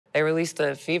They released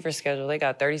the fever schedule. They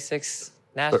got 36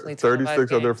 nationally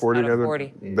 36 of their 40 games.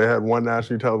 40. They had one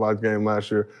nationally televised game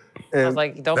last year. And I was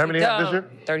like, don't be dumb.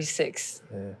 36.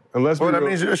 Yeah. Unless well, that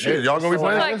means shit. Y'all gonna be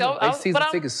playing? Like, season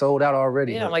tickets sold out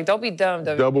already. Yeah, I'm like, don't be dumb,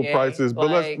 WNBA. Double prices. But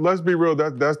like, let's be real.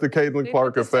 That's the Caitlin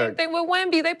Clark effect. Same thing with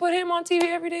Wemby. They put him on TV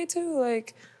every day too.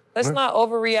 Like, let's not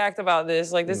overreact about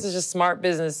this. Like, this is just smart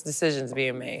business decisions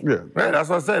being made. Yeah, right, that's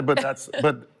what I said.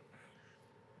 But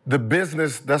the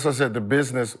business. That's what I said. The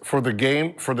business for the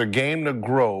game to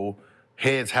grow,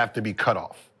 heads have to be cut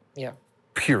off. Yeah.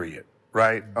 Period.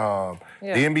 Right? The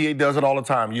NBA does it all the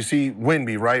time. You see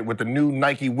Wemby, right, with the new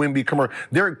Nike Wemby commercial.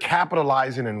 They're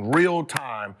capitalizing in real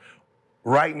time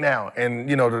right now. And,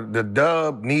 you know, the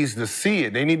dub needs to see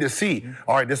it. They need to see,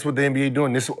 all right, this is what the NBA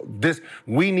doing. This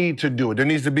we need to do it. There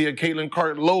needs to be a Caitlin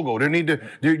Clark logo. You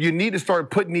need to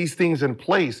start putting these things in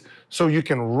place so you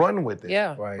can run with it.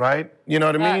 Yeah. Right? You know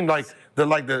what I mean? Like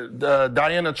the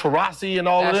Diana Taurasi and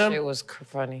all of them. That shit was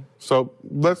funny. So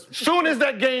soon as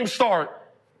that game starts,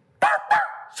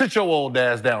 sit your old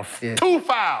ass down. Yeah. 2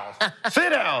 fouls.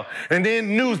 Sit down. And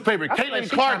then newspaper. Caitlin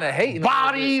Clark,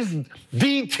 bodies,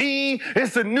 DT.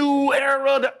 It's a new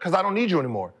era. Because I don't need you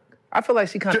anymore. I feel like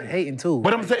she kind of hating too.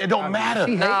 But I'm saying it don't matter.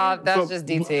 Nah, that's just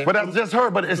DT. But that's just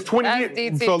her. But it's 20 that's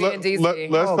years. DT so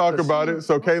DT. Let's talk about it.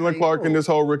 So Caitlin Clark in this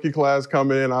whole rookie class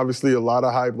coming in, obviously a lot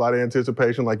of hype, a lot of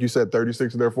anticipation. Like you said,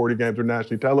 36 of their 40 games are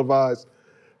nationally televised.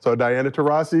 So Diana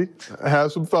Taurasi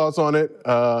has some thoughts on it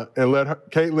and let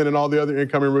Caitlin and all the other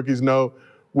incoming rookies know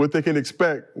what they can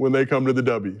expect when they come to the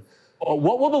W.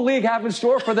 What will the league have in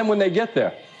store for them when they get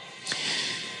there?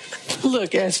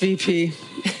 Look, SVP,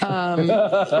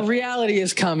 reality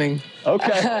is coming.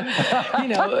 Okay. You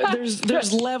know,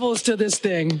 there's levels to this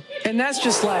thing, and that's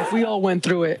just life. We all went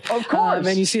through it. Of course.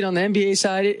 And you see it on the NBA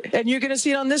side, and you're going to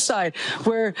see it on this side,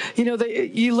 where, you know,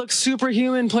 you look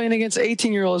superhuman playing against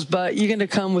 18-year-olds, but you're going to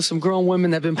come with some grown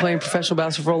women that have been playing professional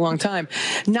basketball for a long time.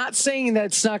 Not saying that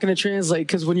it's not going to translate,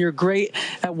 because when you're great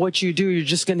at what you do, you're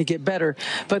just going to get better.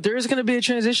 But there is going to be a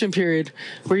transition period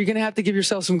where you're going to have to give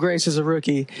yourself some grace as a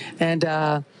rookie. And,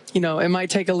 you know, it might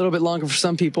take a little bit longer for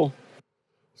some people.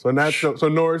 So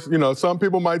Norris, you know, some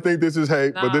people might think this is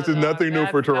hate, but this is nothing new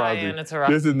for Taurasi.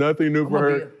 This is nothing new for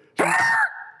her.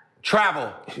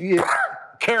 Travel,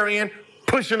 carrying,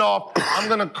 pushing off. I'm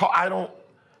gonna call.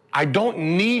 I don't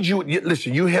need you.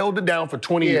 Listen, you held it down for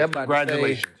 20 years.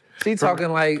 Congratulations. She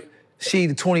talking like she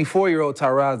the 24-year-old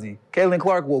Taurasi. Caitlin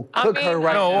Clark will cook her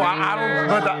right now. No,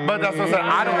 I don't. But that's what I'm saying.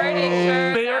 I don't.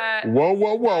 Fair.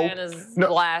 Whoa. Diana's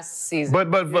last season.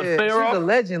 But fair. She's a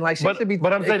legend. Like she should be.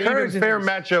 But I'm saying even fair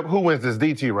matchup. Who wins this?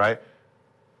 DT, right?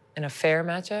 In a fair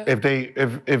matchup.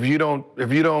 If you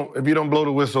don't blow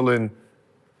the whistle and.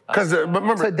 Because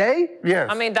remember today, yes.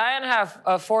 I mean, Diana have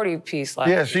a 40-piece.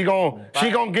 Yeah, she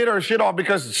gonna get her shit off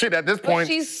because shit at this point.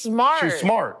 But she's smart. She's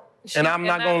smart. And I'm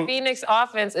not going. Phoenix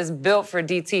offense is built for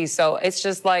DT, so it's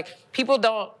just like people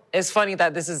don't. It's funny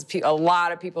that this is a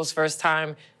lot of people's first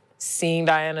time seeing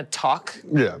Diana talk.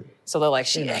 Yeah. So they're like,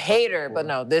 she a hater, but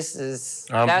no, that's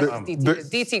DT.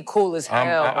 DT cool as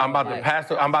hell. I'm about to pass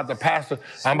her. I'm about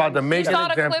to make an example. You saw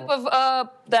the clip of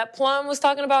that Plum was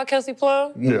talking about, Kelsey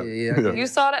Plum? Yeah. You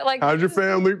saw that? Like, how's your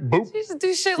family? Boop. She just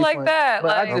do shit like that.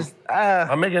 But like,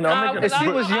 I'm making. If she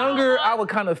was younger, I would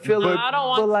kind of feel it. I don't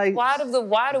want. But like,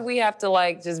 why do we have to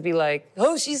like just be like,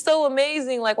 oh, she's so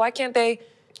amazing? Like, why can't they?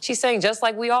 She's saying just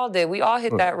like we all did. We all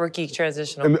hit that rookie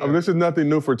transitional. And this is nothing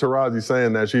new for Taurasi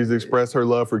saying that. She's expressed her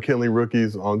love for killing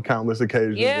rookies on countless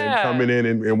occasions and coming in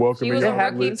and welcoming. She was a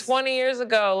rookie 20 years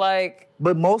ago, like.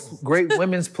 But most great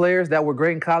women's players that were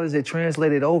great in college, they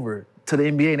translated over to the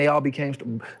NBA, and they all became.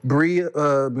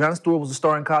 Brianna Stewart was a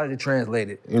star in college. It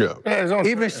translated. Yeah.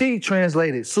 Even she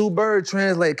translated. Sue Bird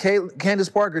translated. Candace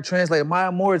Parker translated.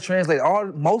 Maya Moore translated.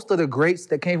 Most of the greats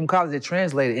that came from college, they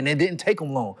translated, and it didn't take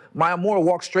them long. Maya Moore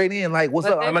walked straight in like, "What's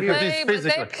up?"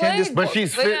 But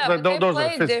she's fit. Those are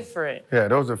physical. Different. Yeah,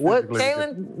 those are physically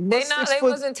Caitlin, they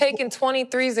wasn't taking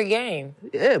 23s a game.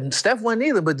 Yeah, Steph wasn't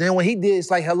either. But then when he did,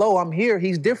 it's like, "Hello, I'm here."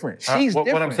 He's different. She's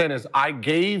different. What I'm saying is, I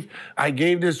gave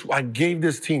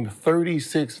this team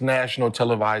 36 national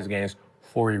televised games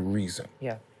for a reason.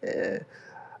 Yeah.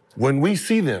 When we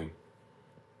see them,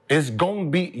 it's going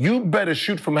to be, you better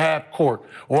shoot from half court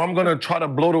or I'm going to try to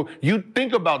blow you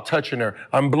think about touching her.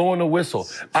 I'm blowing the whistle.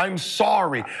 I'm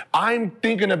sorry. I'm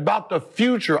thinking about the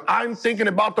future. I'm thinking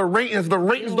about the ratings. The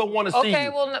ratings don't want to see you. Okay,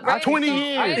 well, 20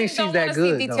 years. I think she's that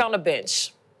good. DT on the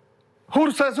bench.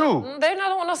 Who says who? They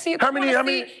don't want to see. How many?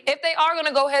 If they are going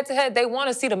to go head to head, they want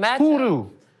to see the matchup. Who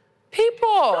do? People.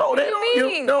 No, they what don't. do you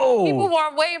mean? No. People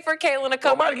were waiting for Caitlyn to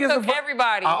come. Nobody gives a Cook fuck.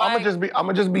 everybody. I'm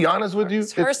gonna just be honest with you.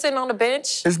 Her sitting on the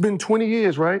bench. It's been 20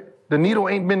 years, right? The needle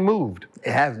ain't been moved.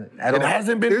 It hasn't. It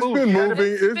hasn't been It's moved. been She had moving.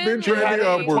 it- It's been trending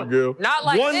upward, Gil. Not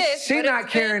like One- this. She but not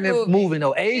it's carrying been it moving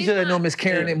though. Asia and them is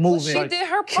carrying it moving. She did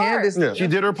her part. Candace, Yeah. She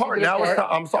did her part. did her Now it's part.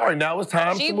 time. I'm sorry. Now it's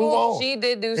time She to move on. She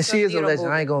did do and some she is a needle legend.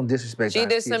 moving. I ain't gonna disrespect her. She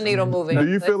did some needle moving. Do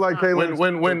you feel like Caitlyn?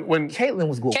 When Caitlyn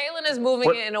was good. Caitlyn is moving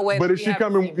it in a way But that is we she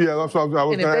haven't coming? seen. Yeah, that's what I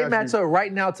was And if going they to match ask you. up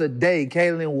right now today,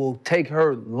 Caitlyn will take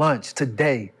her lunch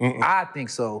today. I think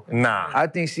so. Nah. I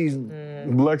think she's.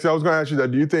 Lexi, I was going to ask you that.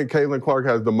 Do you think Caitlyn Clark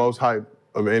has the most hype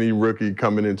of any rookie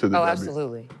coming into the Oh, W?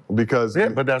 absolutely. Because Yeah,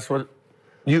 but that's what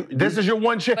you. This is your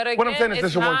one chance. But again, What I'm saying is this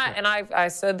it's is your one not, chance. and I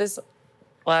said this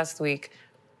last week,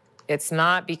 it's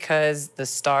not because the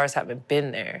stars haven't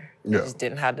been there. They Yeah. just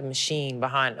didn't have the machine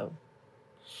behind them.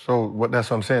 So what? That's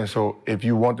what I'm saying. So if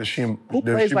you want the she, Who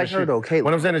plays like her, though, Caitlyn?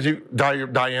 What I'm saying is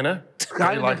Diana.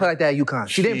 I didn't play like that at UConn.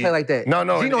 She didn't play like that. No.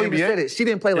 Gino in even NBA, said it. She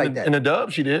didn't play like that. In the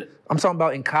dub, she did. I'm talking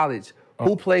about in college.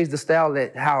 Who plays the style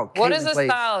that how What Caitlyn is the plays?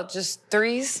 style? Just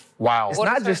threes? Wow. It's What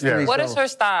not is her- just threes. What though. is her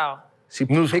style? She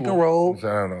New pick school. and roll. I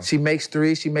don't know. She makes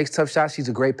threes. She makes tough shots. She's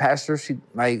a great passer. She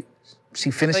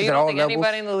So finishes you at don't all think levels.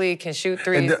 anybody in the league can shoot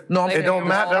threes? No, I'm It saying- don't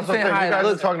matter. That's what I'm saying. how You it guys are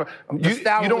looks. talking about. The You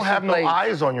style don't that have she no plays.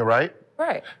 eyes on you, right?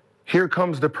 Right. Here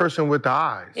comes the person with the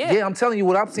eyes. Yeah. Yeah, I'm telling you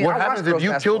what I'm saying. What I watch happens if girls you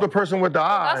basketball. kill the person with the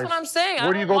eyes? That's what I'm saying.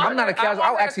 Where do you go? I'm not a casual.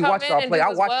 I'll actually watch y'all play. I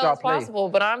watch y'all play. Possible,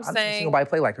 but I'm I don't see saying nobody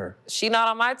play like her. she not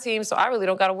on my team, so I really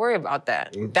don't got to worry about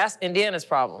that. That's Indiana's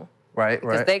problem. Right,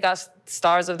 Because they got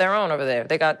stars of their own over there.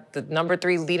 They got the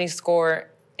 #3 leading scorer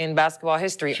in basketball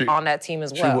history on that team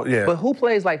as well. Yeah. But who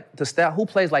plays like the style? Who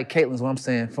plays like Caitlyn's? What I'm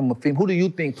saying from a female. Who do you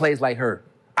think plays like her?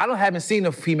 Haven't seen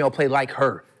a female play like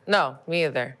her. No, me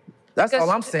either. That's Because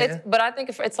all I'm saying. But I think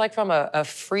it's like from a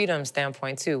freedom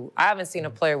standpoint too. I haven't seen a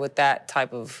player with that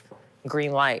type of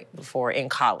green light before in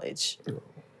college.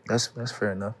 That's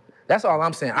fair enough. That's all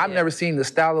I'm saying. I've never seen the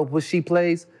style of what she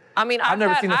plays. I mean, I've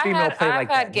never seen a female play like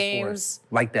that. I've had before. games.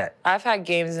 Like that. I've had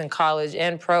games in college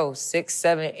and pro, 6,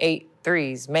 7, 8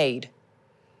 threes made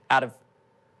out of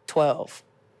 12,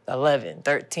 11,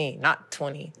 13, not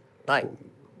 20. Like,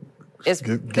 it's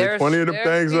Get there's 20 of them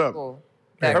there's things up. people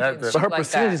Yeah, that that- can but shoot But her like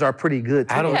percentages that. are pretty good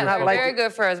too. I don't Yeah, know. they're Not like very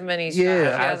good for as many shots Yeah,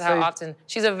 as I'd how say- often.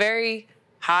 She's a very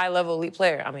high-level elite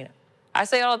player. I mean, I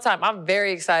say it all the time. I'm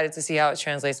very excited to see how it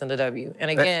translates into W. And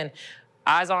again,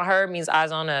 eyes on her means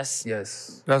eyes on us.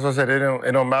 Yes. That's what I said. It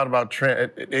don't matter about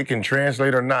it can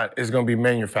translate or not. It's going to be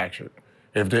manufactured.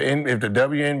 If the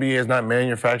WNBA is not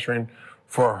manufacturing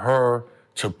for her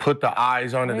to put the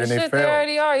eyes on it, then they Shit, they fail.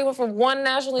 already are. You went from one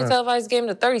nationally televised game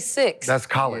to 36. That's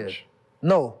college.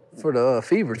 No, for the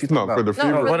Fevers. You No, talking for the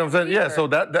about. Fever. What I'm saying, yeah. So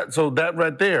that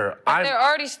right there, They're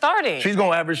already starting. she's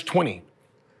going to average 20.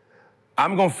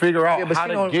 I'm going to figure out Yeah, but how she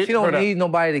to don't, get she don't her to- need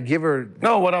nobody to give her.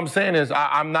 No, what I'm saying is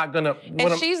I'm not going to.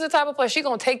 And she's the type of player, she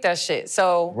gonna take that shit.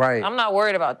 So Right. I'm not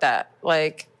worried about that.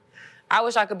 Like, I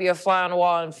wish I could be a fly on the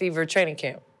wall in Fever training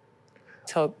camp.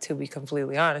 To be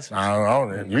completely honest with you. I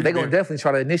don't know. They're gonna definitely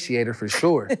try to initiate her for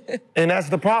sure. And that's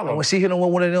the problem. When she hit on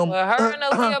one of them, But her and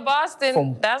Aaliyah Boston,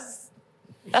 From-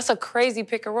 that's a crazy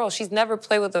pick and roll. She's never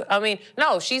played with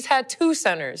she's had 2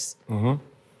 centers.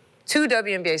 2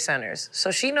 WNBA centers.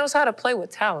 So she knows how to play with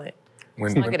talent.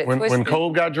 When not get it when twisted.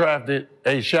 Cole got drafted,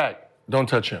 hey Shaq, don't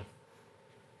touch him.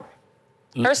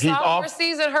 Her He's sophomore off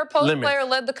season, her post limits. player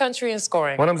led the country in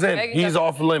scoring. What I'm saying, Megan he's Jefferson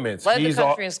off limits. Led He's the off,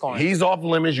 country in scoring. He's off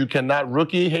limits. You cannot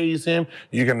rookie haze him.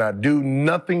 You cannot do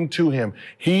nothing to him.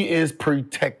 He is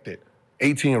protected.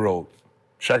 18-year-old.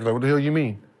 Shaq's like, what the hell you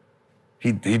mean?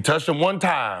 He touched him one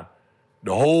time.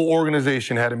 The whole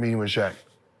organization had a meeting with Shaq.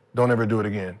 Don't ever do it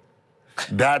again.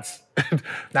 That's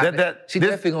she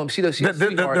definitely gonna. She's a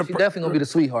sweetheart. She definitely gonna be the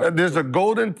sweetheart. There's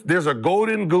a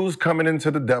golden goose coming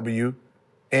into the W,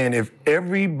 and if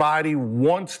everybody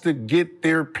wants to get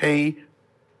their pay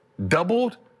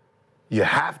doubled, you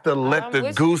have to let I'm the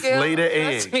with goose you, Gil. lay the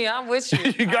Trust egg. me, I'm with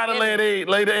you. You gotta lay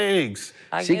the eggs.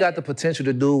 She got the potential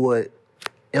to do what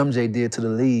MJ did to the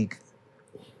league.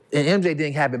 And MJ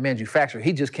didn't have it manufactured.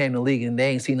 He just came to the league and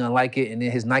they ain't seen nothing like it. And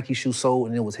then his Nike shoe sold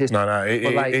and it was history. No,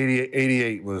 But like,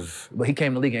 88 was. but he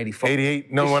came to the league in 84.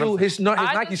 88. No, His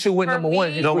Nike shoe went number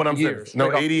one. You know what I'm saying? Years, No,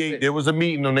 straight off the 88. set. There was a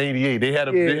meeting on 88. They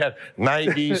had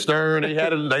Nike, Stern. They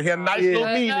had a nice little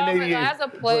But meeting no, in but 88. as a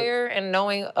player and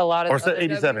knowing a lot of Or other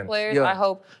 87. W players, Yeah. I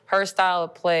hope her style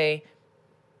of play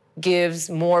gives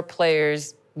more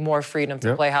players more freedom to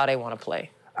Yeah. play how they want to play.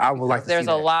 I would like to There's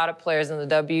see a that. lot of players in the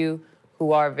W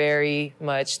who are very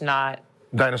much not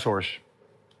Dinosaurs.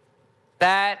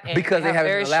 that. And Because they have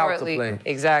haven't very been allowed to shortly, play.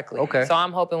 Exactly. Okay. So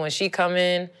I'm hoping when she come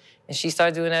in and she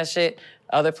starts doing that shit,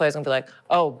 other players gonna be like,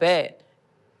 oh, bet.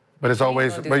 But it's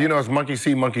always, gonna do but you that. know, it's monkey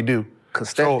see, monkey do. Because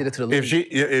Steph did it to the league.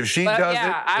 If she But does yeah,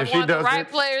 it, I if she want the does right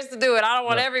it, players to do it. I don't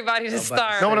want everybody to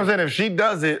start. know what I'm saying? If she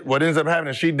does it, what ends up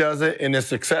happening is she does it and is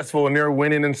successful and they're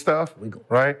winning and stuff,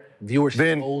 right?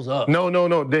 Viewership goes up. No.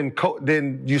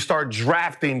 Then you start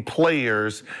drafting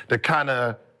players to kind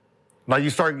of, like you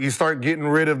start getting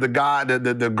rid of the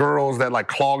girls that like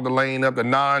clog the lane up, the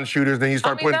non-shooters. Then you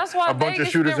start putting that's why a bunch Vegas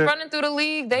of shooters been in. running through the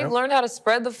league. They've learned how to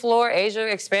spread the floor. Asia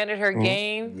expanded her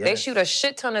game. They shoot a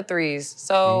shit ton of threes.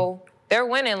 So they're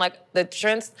winning. Like the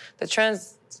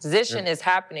transition is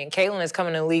happening. Caitlin is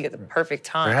coming in the league at the perfect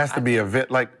time. There has to be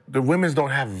like the women's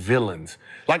don't have villains.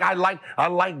 Like I like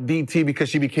DT because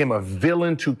she became a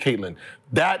villain to Caitlin.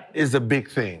 That is a big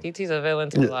thing. DT's a villain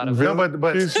to a lot of No,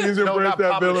 but she's no, embraced not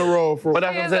that public. villain role for. But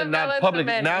that's what I'm She is saying, a not villain public.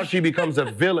 to many. Now she becomes a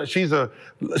villain. She's a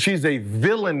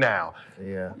villain now.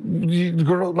 Yeah.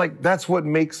 Girl, like that's what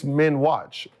makes men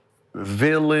watch.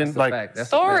 Villain, That's a like fact. That's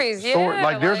a stories. Yeah, story,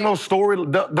 like there's no story. I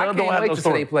Don't can't have wait no to see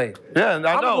story. they play. Yeah, I know.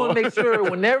 I'm going to make sure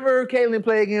whenever Caitlin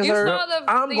play against You her, saw the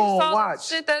I'm you going to saw watch.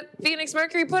 the shit that Phoenix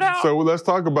Mercury put out. So let's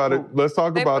talk about it. Let's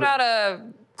talk They about put it. out a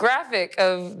graphic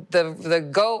of the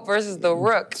GOAT versus the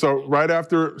Rook. So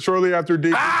shortly after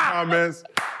DT's comments,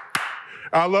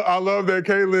 I love that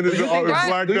Caitlin is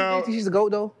blacked Do you out. think she's a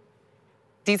GOAT, though?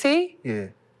 DT? Yeah.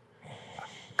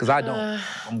 Because I don't. I'm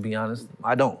going to be honest.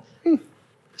 I don't.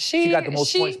 She got the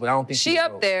most points, but I don't think she she's a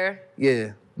up GOAT. there.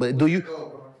 Yeah. But do you?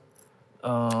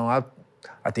 I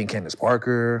think Candace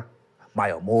Parker,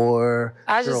 Maya Moore,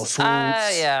 Cheryl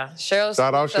Swoops. Yeah, Cheryl.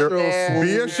 Shout out Swoops up there. Cheryl.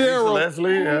 Be a Cheryl.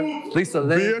 Leslie, yeah. Lisa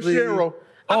Be a Leslie. Cheryl.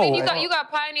 I mean, you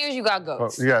got pioneers, you got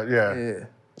goats. Yeah. Yeah.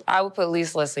 I would put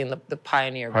Lisa Leslie in the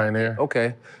pioneer. Pioneer.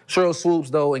 Okay. Cheryl Swoops,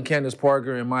 though, and Candace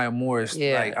Parker and Maya Morris.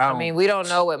 Yeah, Like, I mean, we don't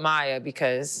know with Maya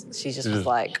because she just was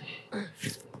like.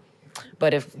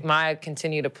 But if Maya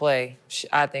continued to play,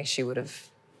 I think she would have.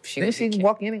 Didn't she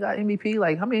walk in and got MVP?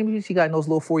 Like, how many MVPs she got in those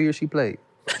little 4 years she played?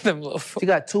 Them little She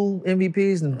got 2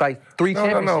 MVPs and like 3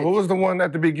 championships. No. Who was the one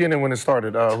at the beginning when it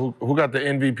started? Who got the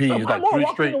MVP? No, It's like Maya 3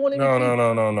 walked straight. into one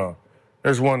MVP. No.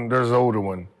 There's an older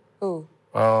one. Who?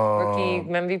 Rookie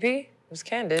MVP? It was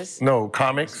Candace. No,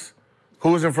 comics.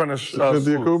 Who was in front of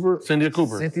Cynthia Cooper? Cynthia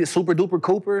Cooper. Cynthia Super Duper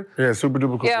Cooper. Yeah, Super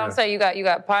Duper Cooper. Yeah, I'm saying you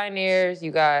got pioneers, you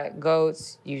got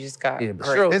goats, you just got. Yeah, but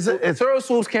great. Cheryl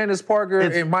Swoops, Candace Parker,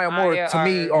 and Maya Moore, Maya to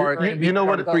me, are you know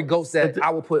what? the 3 GOATs that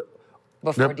I would put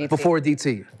before DT. before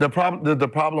DT. The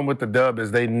problem with the dub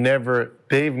is they've never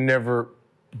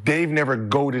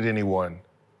goated anyone.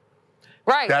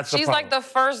 Right. That's the She's like problem. the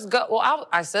first GOAT. Well,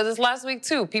 I said this last week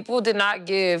too. People did not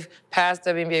give past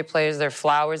WNBA players their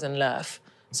flowers enough.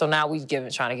 So now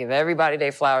trying to give everybody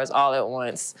their flowers all at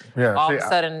once. Yeah, all of a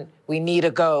sudden, we need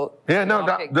a GOAT. Yeah, no,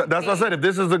 Okay, that's what I said. If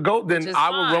this is the GOAT, then Which is I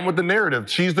will fine. run with the narrative.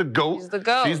 She's the GOAT. She's the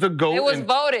GOAT. She's the GOAT. It was and-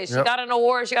 voted. She Yep. got an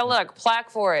award. She got like a plaque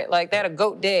for it. Like they had a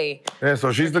GOAT day. Yeah,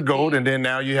 so she's the GOAT, and then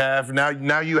now you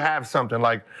have something.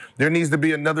 Like there needs to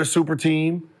be another super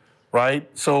team, right?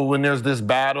 So when there's this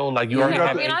battle, like you already I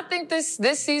have. mean, I think this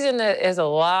season is a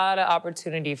lot of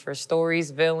opportunity for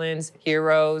stories, villains,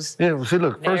 heroes. Yeah, see,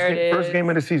 look, first Narratives. game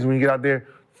of the season when you get out there,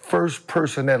 first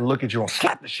person that look at you and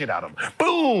slap the shit out of them.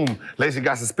 Boom! Lacey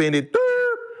got suspended.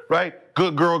 Right?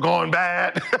 Good girl going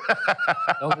bad.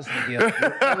 Don't listen to Gil.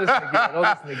 Don't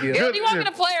listen to Gil. Do you want me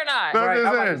to play or not? No, Right, I'm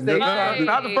I'm about to just say, saying.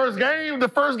 Not the first game. The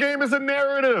first game is a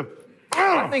narrative.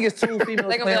 I think it's 2 females They gonna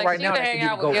be playing like, right you now can that hang can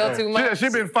out be with the Gil GOAT. too Yeah, much. she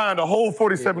been fined a whole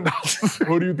 $47.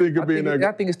 Who do you think could be in I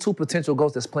that? think it's 2 potential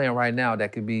GOATs that's playing right now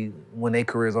that could be, when their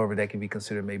career's over, that could be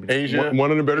considered maybe the Asia.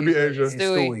 One of them better be Asia. and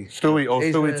Stewie. Stewie. Oh,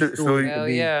 Asia Stewie and too. Stewie. Stewie. Hell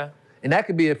be- yeah. And that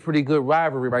could be a pretty good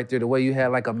rivalry right there, the way you had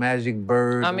like a Magic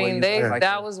Bird. I the way mean, you had, like,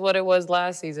 that was what it was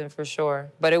last season for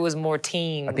sure. But it was more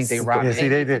teams. I think they robbed Yeah, see,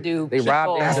 they need to did. do They robbed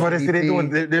people. That's what they're MVP.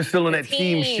 doing. They're still in that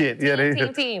team shit. Yeah,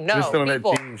 team. they're No, still in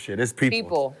people. that team shit. It's people.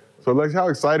 People. So, Lex, how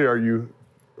excited are you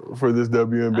for this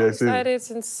WNBA I'm season? excited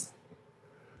since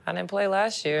I didn't play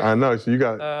last year. I know. So you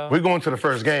got. We're going to the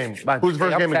first game. About Who's the to say,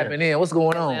 first I'm game tapping again? in. What's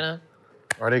going on? Atlanta.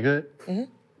 Are they good? Mm-hmm.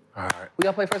 All right. Who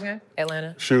y'all play first game?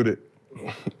 Atlanta. Shoot it.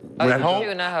 Oh, At you home?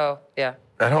 shooting that hoe. Yeah.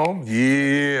 At home?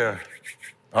 Yeah.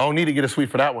 I don't need to get a suite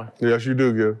for that one. Yes, you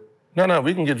do, Gil. No,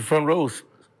 we can get the front rows.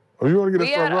 Oh, you want to get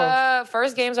We a front row? had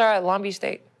first games are at Long Beach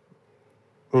State.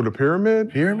 Oh, the pyramid?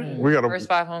 Pyramid? We got to. First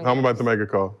 5 home I'm games. about to make a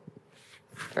call.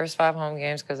 First 5 home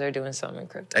games because they're doing something in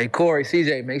crypto. Hey, Corey,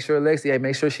 CJ, make sure Lexi, hey,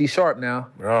 make sure she's sharp now.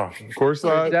 Oh,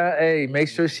 Courtside. Hey, make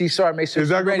sure she's sharp. Make sure Is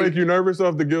that she's going to ready. make you nervous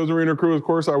if the Gills Arena crew is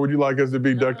courtside? Would you like us to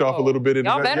be ducked off a little bit?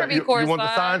 Y'all better be courtside. You want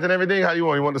the signs and everything? How do you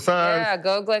want? You want the signs? Yeah,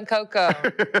 go Glen Coco.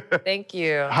 Thank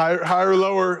you. Higher,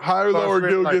 lower,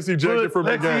 Gil gets ejected from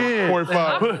the game.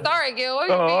 0.5. I'm sorry, Gil. What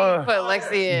do you mean you put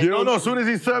Lexi in? Gil, No, as soon as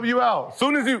he sub you out, as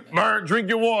soon as you drink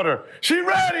your water, she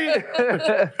ready.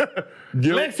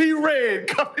 Gil, Lexi Red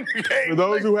coming to the game. for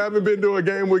those who haven't been to a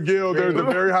game with Gil, there's a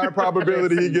very high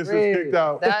probability he gets kicked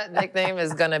out. That nickname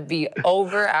is going to be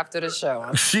over after the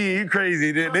show. She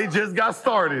crazy. They just got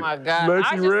started. Oh, my God.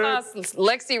 I just saw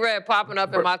Lexi Red popping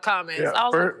up in my comments. Yeah, I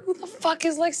was like, who the fuck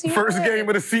is Lexi Red? First game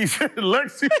of the season,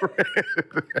 Lexi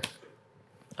Red.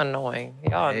 Annoying.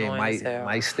 Y'all annoying as hell.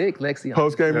 Might stick, Lexi.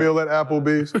 Post-game meal at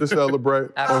Applebee's to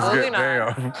celebrate. Absolutely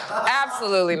not. Damn.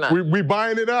 Absolutely not. We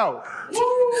buying it out.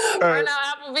 Right now,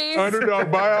 Applebee's. Underdog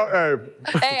buyout.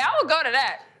 Hey, I will go to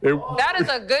that. That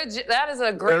is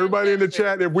a great. Everybody in the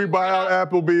chat, if we buy out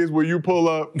Applebee's, will you pull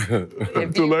up to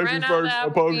Lexi's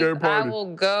first post-game party? I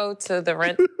will go to the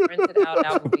rented out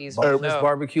Applebee's.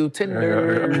 Barbecue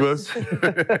tender.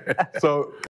 So